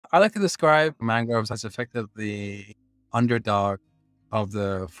I like to describe mangroves as effectively the underdog of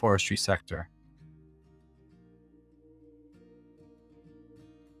the forestry sector.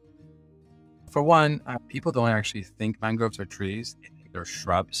 For one, people don't actually think mangroves are trees. They think they're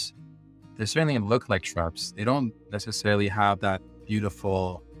shrubs. They certainly look like shrubs. They don't necessarily have that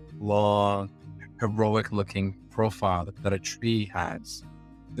beautiful, long, heroic looking profile that a tree has.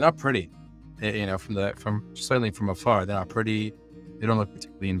 They're not pretty. From certainly from afar, they're not pretty. They don't look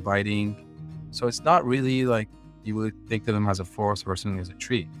particularly inviting. So it's not really like you would think of them as a forest or something as a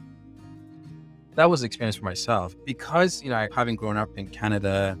tree. That was the experience for myself because, having grown up in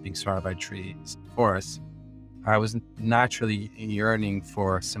Canada, being surrounded by trees, forests, I was naturally yearning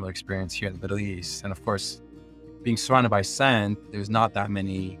for a similar experience here in the Middle East. And of course, being surrounded by sand, there's not that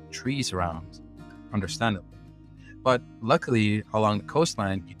many trees around, understandably. But luckily, along the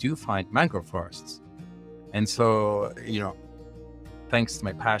coastline, you do find mangrove forests. And so, thanks to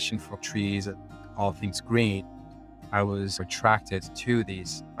my passion for trees and all things green, I was attracted to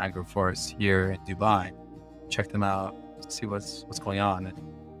these mangrove forests here in Dubai. Check them out, see what's going on, and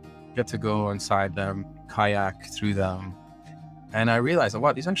get to go inside them, kayak through them. And I realized,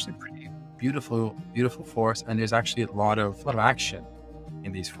 wow, these are actually pretty beautiful, beautiful forests. And there's actually a lot of action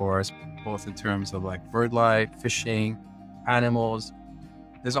in these forests, both in terms of like bird life, fishing, animals.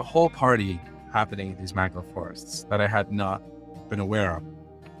 There's a whole party happening in these mangrove forests that I had not been aware of.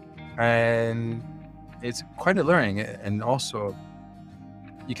 And it's quite alluring. And also,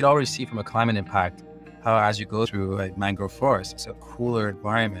 you can already see from a climate impact how as you go through a mangrove forest, it's a cooler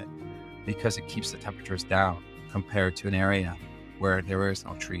environment because it keeps the temperatures down compared to an area where there is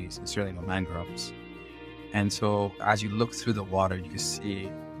no trees and certainly no mangroves. And so as you look through the water, you can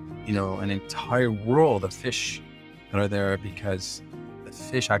see, an entire world of fish that are there because the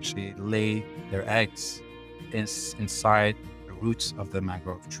fish actually lay their eggs inside the roots of the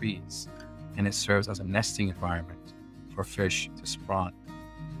mangrove trees. And it serves as a nesting environment for fish to spawn.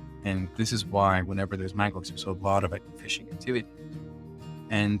 And this is why whenever there's mangroves, there's a lot of fishing activity.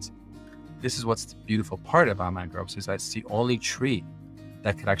 And this is what's the beautiful part about mangroves is that it's the only tree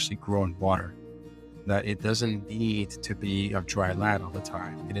that could actually grow in water. That it doesn't need to be of dry land all the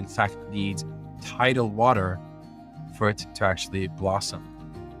time. It in fact needs tidal water for it to actually blossom.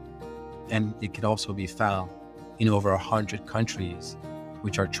 And it can also be found in over 100 countries,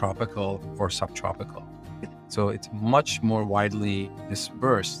 which are tropical or subtropical. So it's much more widely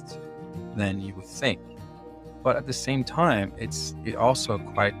dispersed than you would think. But at the same time, it's also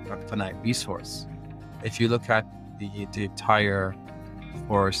quite a finite resource. If you look at the entire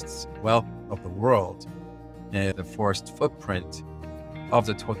forests wealth of the world, the forest footprint of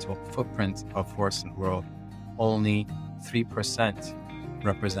the total footprint of forests in the world, only 3%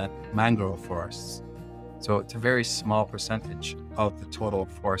 represent mangrove forests. So it's a very small percentage of the total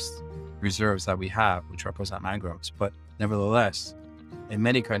forest reserves that we have, which represent mangroves. But nevertheless, in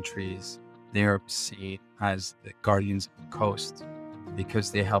many countries, they are seen as the guardians of the coast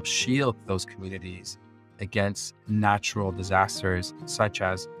because they help shield those communities against natural disasters such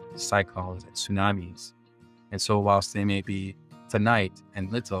as cyclones and tsunamis. And so whilst they may be finite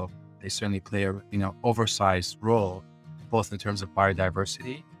and little, they certainly play a oversized role, both in terms of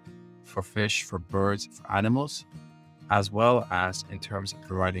biodiversity for fish, for birds, for animals, as well as in terms of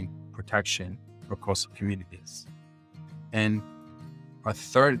providing protection for coastal communities. And a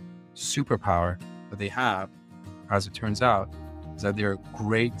third superpower that they have, as it turns out, is that they're a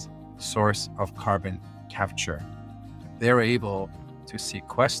great source of carbon capture. They're able to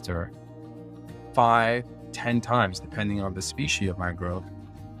sequester 5-10 times, depending on the species of mangrove,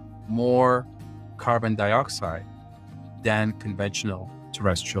 more carbon dioxide than conventional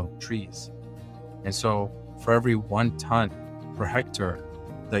terrestrial trees. And so for every 1 ton per hectare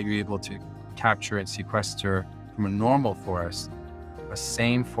that you're able to capture and sequester from a normal forest, a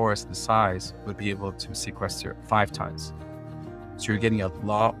same forest the size would be able to sequester 5 tons. So you're getting a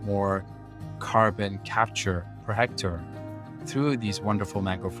lot more carbon capture per hectare through these wonderful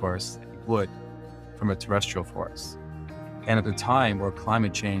mangrove forests than you would from a terrestrial forest. And at a time where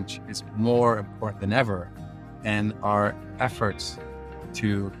climate change is more important than ever, and our efforts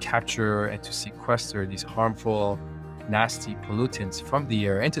to capture and to sequester these harmful, nasty pollutants from the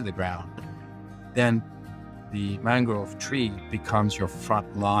air into the ground, then the mangrove tree becomes your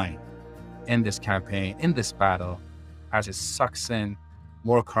front line in this campaign, in this battle, as it sucks in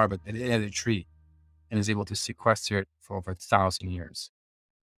more carbon than any other tree and is able to sequester it for over 1,000 years.